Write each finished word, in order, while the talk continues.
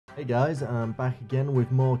Hey guys, I'm back again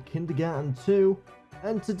with more Kindergarten 2,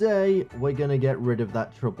 and today we're gonna get rid of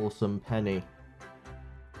that troublesome Penny.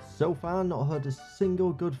 So far, not heard a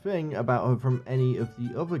single good thing about her from any of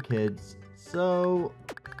the other kids, so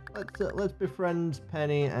let's befriend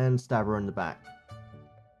Penny and stab her in the back.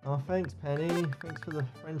 Oh, thanks Penny, thanks for the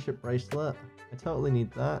friendship bracelet. I totally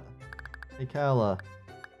need that. Hey Carla,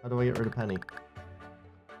 how do I get rid of Penny?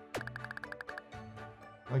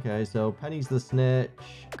 Okay, so Penny's the snitch.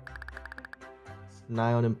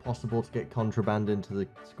 Nigh on impossible to get contraband into the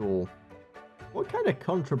school. What kind of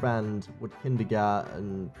contraband would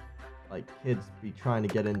kindergarten, kids be trying to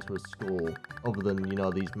get into a school, other than,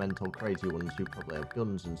 these mental crazy ones who probably have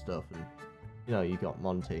guns and stuff, and, you got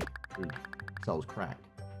Monty, who sells crack.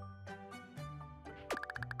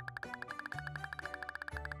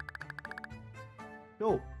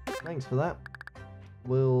 Cool, thanks for that.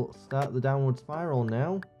 We'll start the downward spiral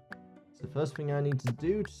now. The first thing I need to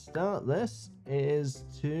do to start this is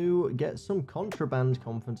to get some contraband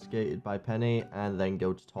confiscated by Penny and then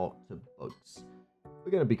go to talk to Bugs.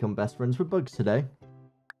 We're going to become best friends with Bugs today.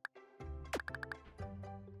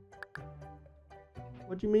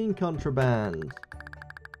 What do you mean contraband?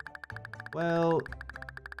 Well,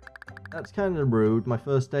 that's kind of rude. My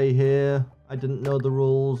first day here, I didn't know the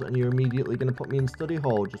rules and you're immediately going to put me in study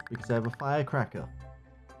hall just because I have a firecracker.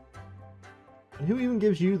 And who even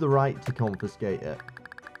gives you the right to confiscate it?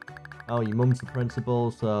 Oh, your mum's the principal,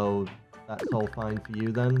 so that's all fine for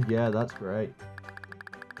you then? Yeah, that's great.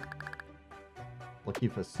 Lucky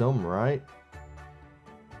for some, right?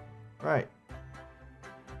 Right.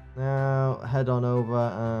 Now, head on over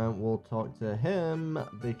and we'll talk to him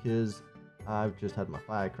because I've just had my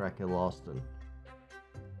firecracker lost and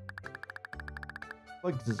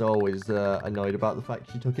Bugs is always annoyed about the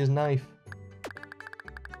fact she took his knife.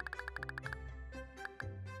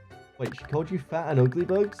 Wait, she called you fat and ugly,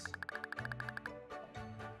 Bugs?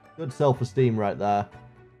 Good self-esteem right there.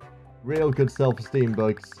 Real good self-esteem,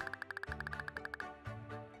 Bugs.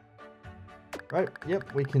 Right,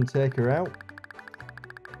 yep, we can take her out.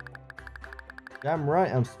 Damn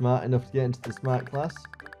right I'm smart enough to get into the smart class.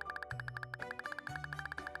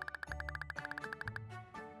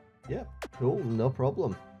 Yep, cool, no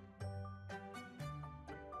problem.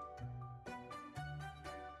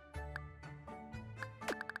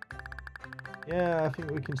 Yeah, I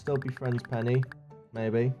think we can still be friends, Penny.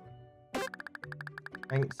 Maybe.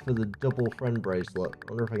 Thanks for the double friend bracelet. I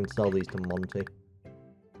wonder if I can sell these to Monty.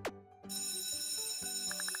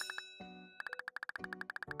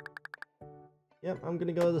 Yep, I'm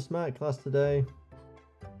gonna go to the smart class today.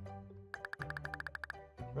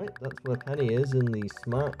 Right, that's where Penny is, in the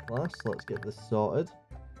smart class. Let's get this sorted.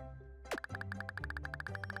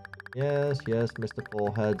 Yes, Mr.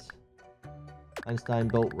 Forehead. Einstein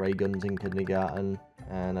built ray guns in kindergarten,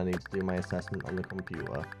 and I need to do my assessment on the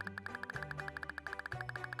computer.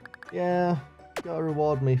 Yeah, you gotta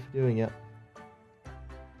reward me for doing it.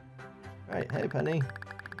 Right, hey Penny.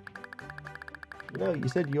 You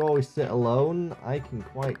said you always sit alone. I can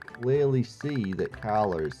quite clearly see that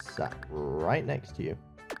Carla is sat right next to you.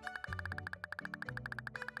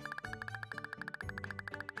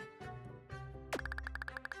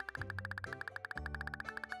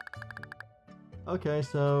 Okay,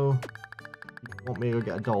 so you want me to go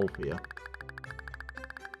get a doll for you?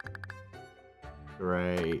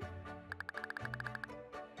 Great.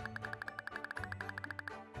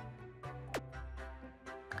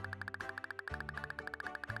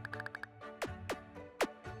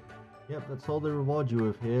 Yep, that's all they reward you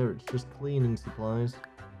with here. It's just cleaning supplies.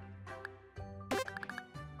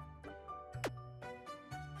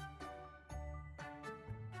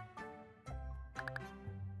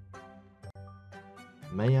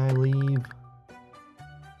 May I leave?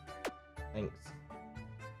 Thanks.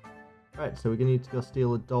 Right, so we're gonna need to go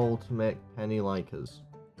steal a doll to make Penny like us.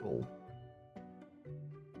 Cool.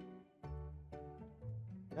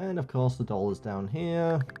 And of course the doll is down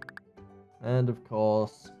here. And of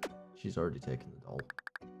course, she's already taken the doll.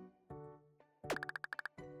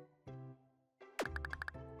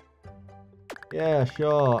 Yeah,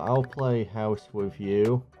 sure, I'll play house with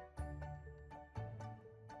you.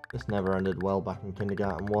 This never ended well back in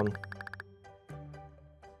kindergarten 1.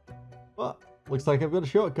 But, looks like I've got a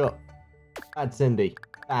shortcut. Bad, Cindy.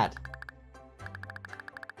 Bad.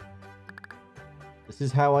 This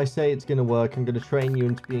is how I say it's gonna work. I'm gonna train you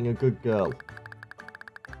into being a good girl.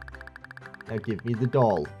 Now give me the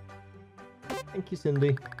doll. Thank you,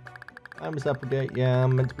 Cindy. Hi, Miss Applegate. Yeah,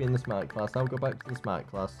 I'm meant to be in the smart class. I'll go back to the smart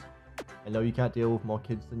class. I know you can't deal with more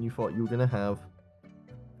kids than you thought you were gonna have.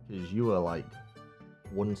 Because you were, like,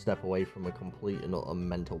 one step away from a complete and utter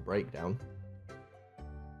mental breakdown.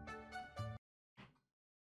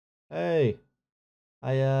 Hey,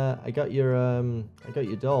 I got your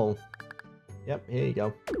doll. Yep, here you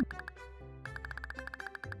go.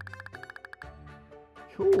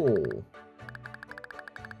 Cool.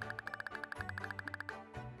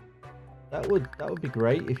 That would be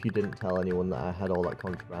great if you didn't tell anyone that I had all that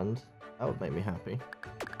contraband. That would make me happy.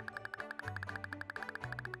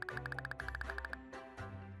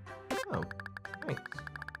 Oh, thanks.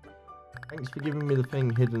 Thanks for giving me the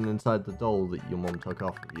thing hidden inside the doll that your mum took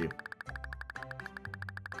off of you.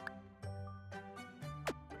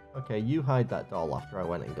 Okay, you hide that doll after I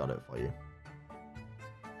went and got it for you.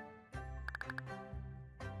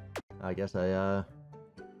 I guess Hey,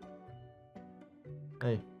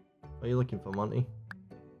 what are you looking for, Monty?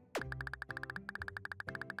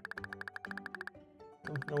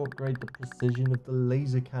 I'm gonna upgrade the precision of the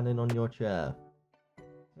laser cannon on your chair.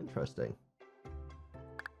 Interesting.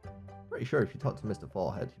 Pretty sure if you talk to Mr.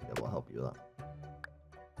 Forehead, he'd be able to help you with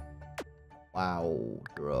that. Wow,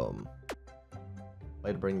 Jerome.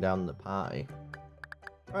 Way to bring down the party.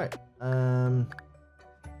 Right, I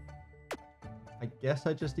guess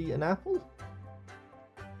I just eat an apple?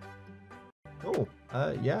 Cool.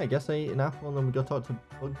 Yeah, I guess I eat an apple and then we go talk to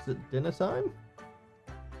bugs at dinner time?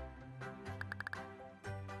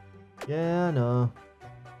 Yeah, I know.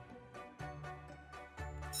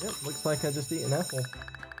 Yep, looks like I just eat an apple.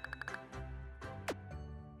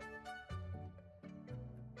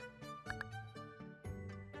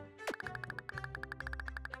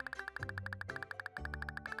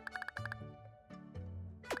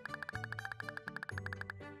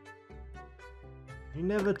 You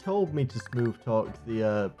never told me to smooth talk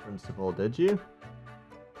the principal, did you?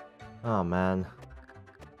 Oh man.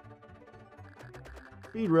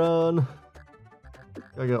 Speed run.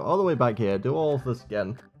 Gotta go all the way back here, do all of this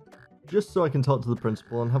again. Just so I can talk to the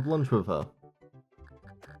principal and have lunch with her.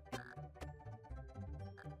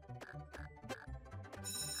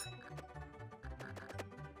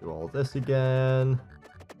 Do all this again.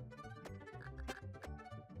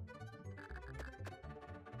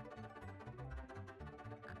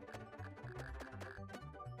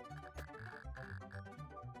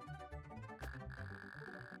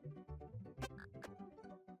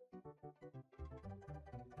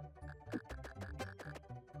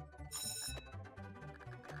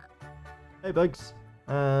 Hey Bugs,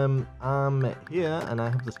 I'm here and I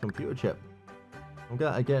have this computer chip. I'm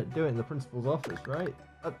gonna do it in the principal's office, right?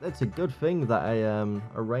 It's a good thing that I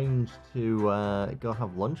arranged to go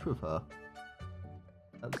have lunch with her.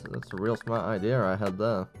 That's a real smart idea I had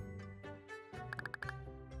there.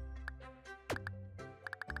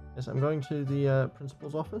 Yes, I'm going to the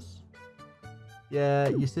principal's office. Yeah,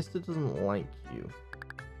 your sister doesn't like you.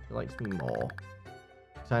 She likes me more.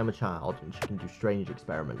 Because I'm a child and she can do strange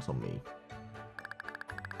experiments on me.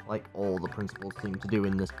 Like all the principals seem to do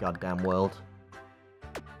in this goddamn world.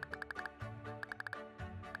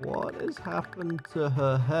 What has happened to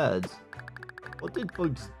her head? What did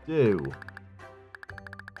Bugs do?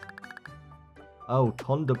 Oh,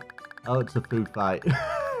 Oh, it's a food fight.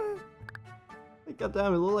 God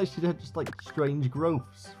damn, it looked like she had just like strange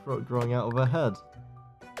growths growing out of her head.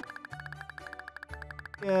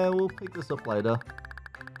 Yeah, we'll pick this up later.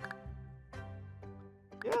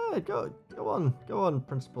 Yeah, go on,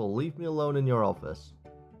 principal. Leave me alone in your office.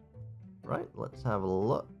 Right, let's have a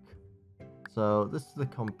look. So this is the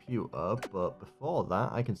computer, but before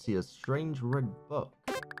that, I can see a strange red book.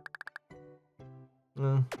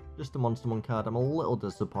 Just a Monstermon card. I'm a little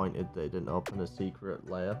disappointed they didn't open a secret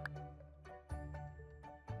layer.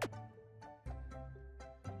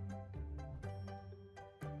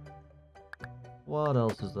 What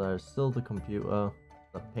else is there? Still the computer.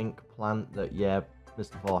 The pink plant that, yeah,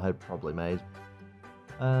 Mr. Forehead probably made.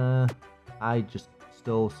 I just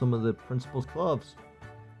stole some of the principal's clothes.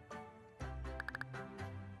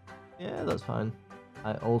 Yeah, that's fine.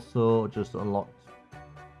 I also just unlocked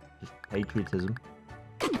just patriotism.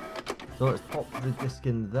 So let's pop the disc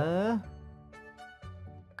in there.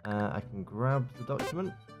 I can grab the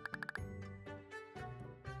document.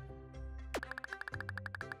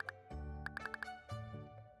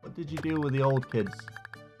 What did you do with the old kids?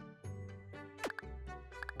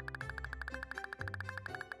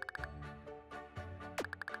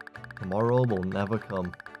 Tomorrow will never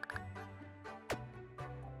come.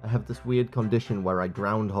 I have this weird condition where I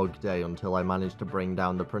Groundhog Day until I manage to bring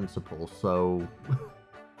down the principal, so...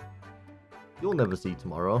 You'll never see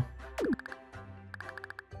tomorrow.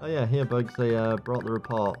 Oh yeah, here Bugs, they brought the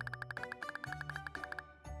report.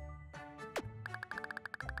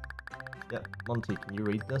 Yep, Monty, can you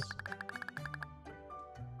read this?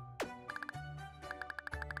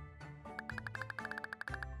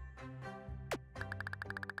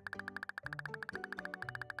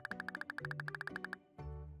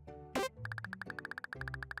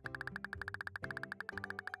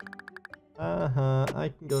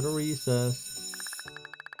 I can go to recess.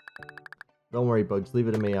 Don't worry, Bugs, leave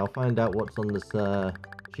it to me. I'll find out what's on this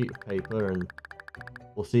sheet of paper and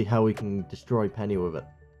we'll see how we can destroy Penny with it.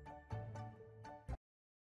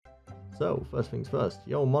 So, first things first.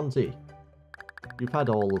 Yo, Monty. You've had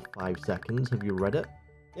all of 5 seconds. Have you read it?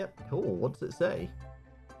 Yep, cool. What does it say?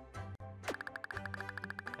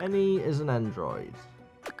 Penny is an android.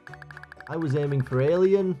 I was aiming for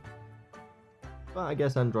alien, but I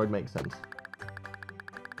guess android makes sense.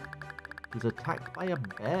 She's attacked by a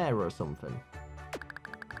bear or something.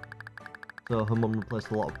 So her mum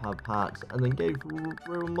replaced a lot of her parts and then gave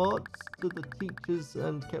remotes to the teachers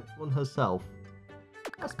and kept one herself.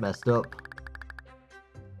 That's messed up.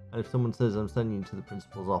 And if someone says I'm sending you to the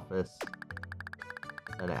principal's office,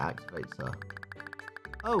 then it activates her.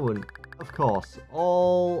 Oh, and of course,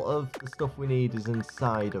 all of the stuff we need is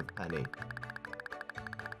inside of Penny.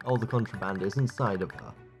 All the contraband is inside of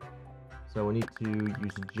her. So we need to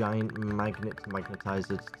use a giant magnet to magnetize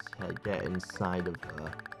it to get inside of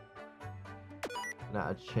her. And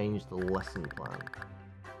that'll change the lesson plan.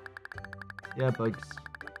 Yeah, Bugs.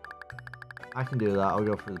 I can do that. I'll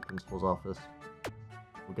go through the principal's office.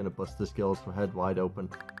 We're gonna bust this girl's head wide open.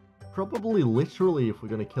 Probably literally if we're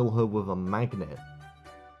gonna kill her with a magnet.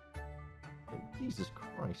 Jesus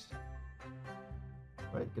Christ.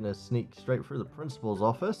 Right, gonna sneak straight through the principal's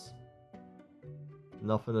office.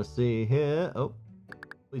 Nothing to see here. Oh,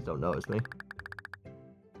 please don't notice me.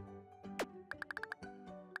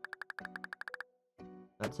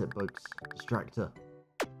 That's it, Bugs. Distract her.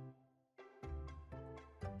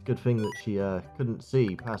 Good thing that she couldn't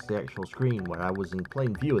see past the actual screen where I was in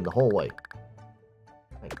plain view in the hallway.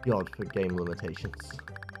 Thank God for game limitations.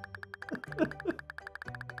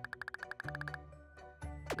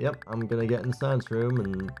 Yep, I'm gonna get in the science room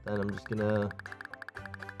and then I'm just gonna...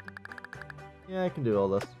 Yeah, I can do all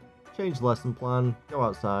this. Change the lesson plan, go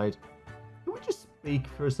outside. Can we just speak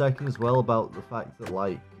for a second as well about the fact that,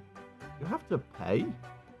 like, you have to pay?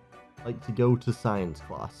 Like, to go to science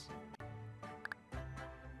class.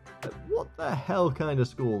 Like, what the hell kind of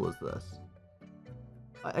school is this?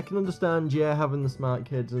 I can understand, yeah, having the smart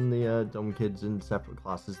kids and the dumb kids in separate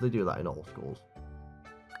classes. They do that in all schools.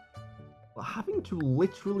 But having to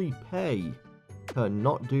literally pay to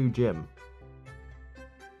not do gym.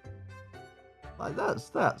 Like, that's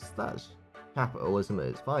capitalism at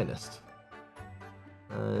its finest.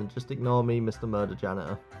 Just ignore me, Mr. Murder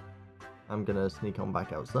Janitor. I'm gonna sneak on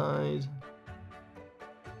back outside.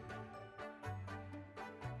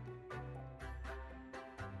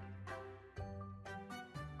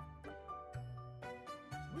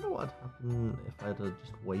 I wonder what would happen if I'd have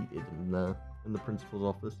just waited in the principal's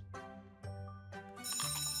office.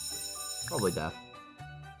 Probably death.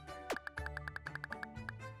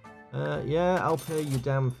 Yeah, I'll pay you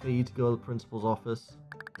damn fee to go to the principal's office.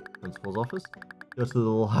 Principal's office? Go to the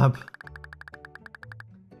lab.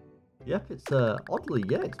 Yep, it's, oddly,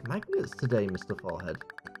 yeah, it's magnets today, Mr. Forehead.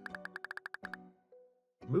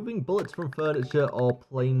 Moving bullets from furniture or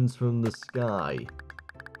planes from the sky.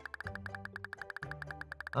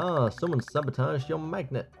 Ah, someone sabotaged your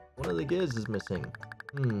magnet. One of the gears is missing.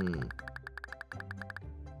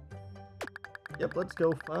 Yep, let's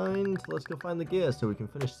go find the gear so we can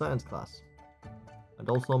finish science class. And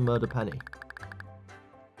also murder Penny.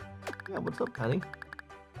 Yeah, what's up, Penny?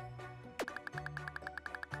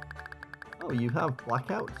 Oh, you have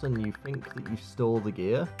blackouts and you think that you stole the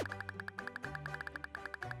gear?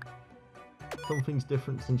 Something's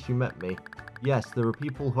different since you met me. Yes, there are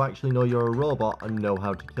people who actually know you're a robot and know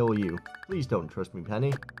how to kill you. Please don't trust me,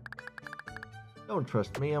 Penny. Don't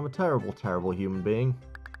trust me, I'm a terrible, terrible human being.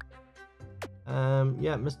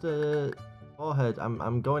 Yeah, Mr. Forehead,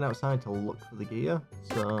 I'm going outside to look for the gear,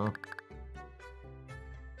 so...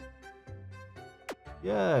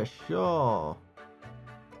 Yeah, sure.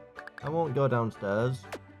 I won't go downstairs.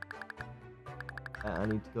 I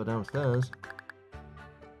need to go downstairs.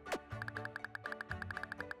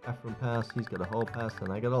 Bathroom pass, he's got a hall pass,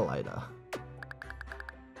 and I got a lighter.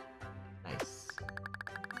 Nice.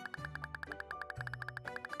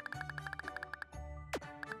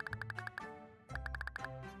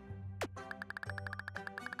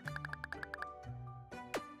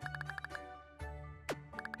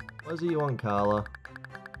 What do you want, Carla?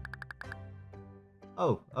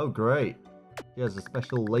 Oh great. She has a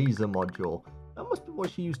special laser module. That must be what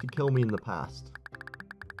she used to kill me in the past.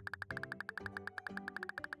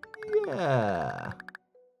 Yeah.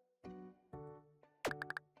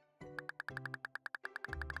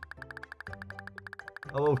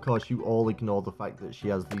 Oh, of course, you all ignore the fact that she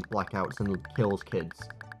has these blackouts and kills kids.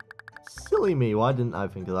 Silly me, why didn't I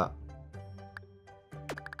think of that?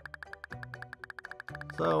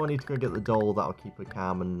 So I need to go get the doll that'll keep her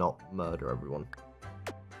calm and not murder everyone.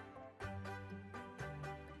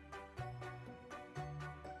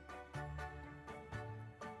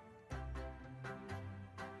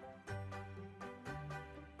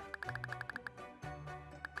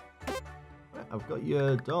 I've got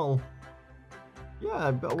your doll.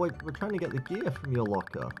 Yeah, but we're trying to get the gear from your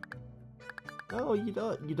locker. No, you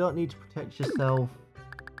don't need to protect yourself.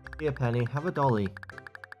 Here, Penny, have a dolly.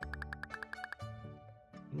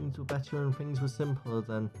 Things were better and things were simpler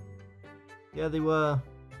then. Yeah, they were.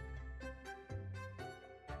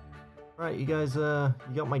 Right, you guys, you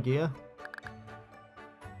got my gear?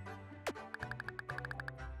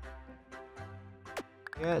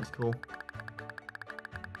 Yeah, it's cool.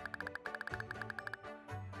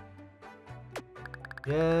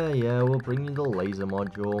 Yeah, we'll bring you the laser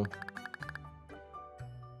module.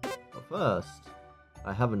 But first,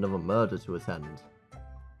 I have another murder to attend.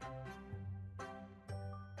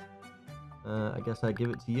 I guess I give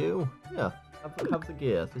it to you. Yeah, have the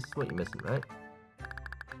gear. This is what you're missing, right?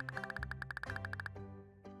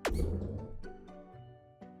 You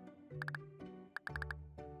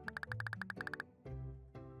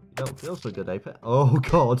don't feel so good, Ape. Oh,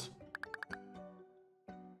 God.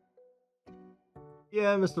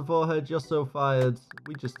 Yeah, Mr. Forehead, you're so fired.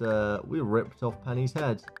 We ripped off Penny's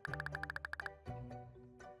head.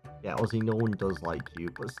 Yeah, Ozzy, no one does like you,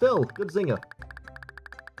 but still, good zinger.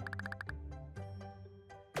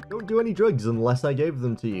 Don't do any drugs unless I gave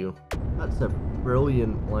them to you. That's a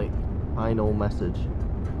brilliant, like, final message.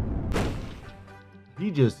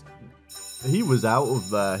 He was out of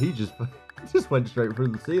there. He just went straight through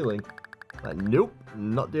the ceiling. Like, nope,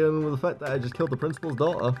 not dealing with the fact that I just killed the principal's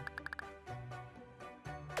daughter.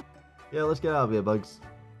 Yeah, let's get out of here, Bugs.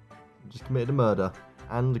 Just committed a murder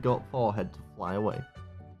and got Forehead to fly away.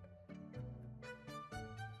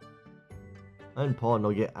 And poor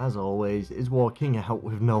Nugget, as always, is walking out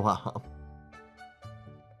with no arm.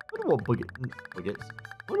 I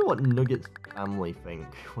wonder what Nugget's family think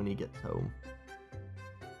when he gets home.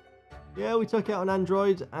 Yeah, we took out an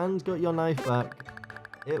android and got your knife back.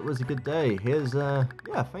 It was a good day. Here's, yeah,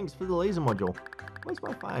 thanks for the laser module. Where's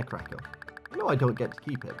my firecracker? I know I don't get to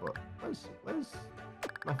keep it, but where's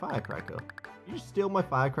my firecracker? You just steal my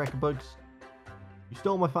firecracker, Bugs? You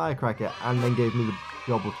stole my firecracker and then gave me the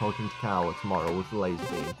job of talking to Carla tomorrow with the laser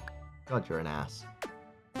beam. God, you're an ass.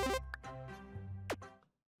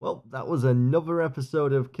 Well, that was another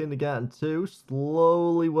episode of Kindergarten 2,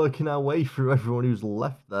 slowly working our way through everyone who's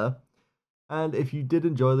left there. And if you did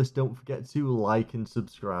enjoy this, don't forget to like and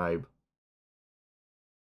subscribe.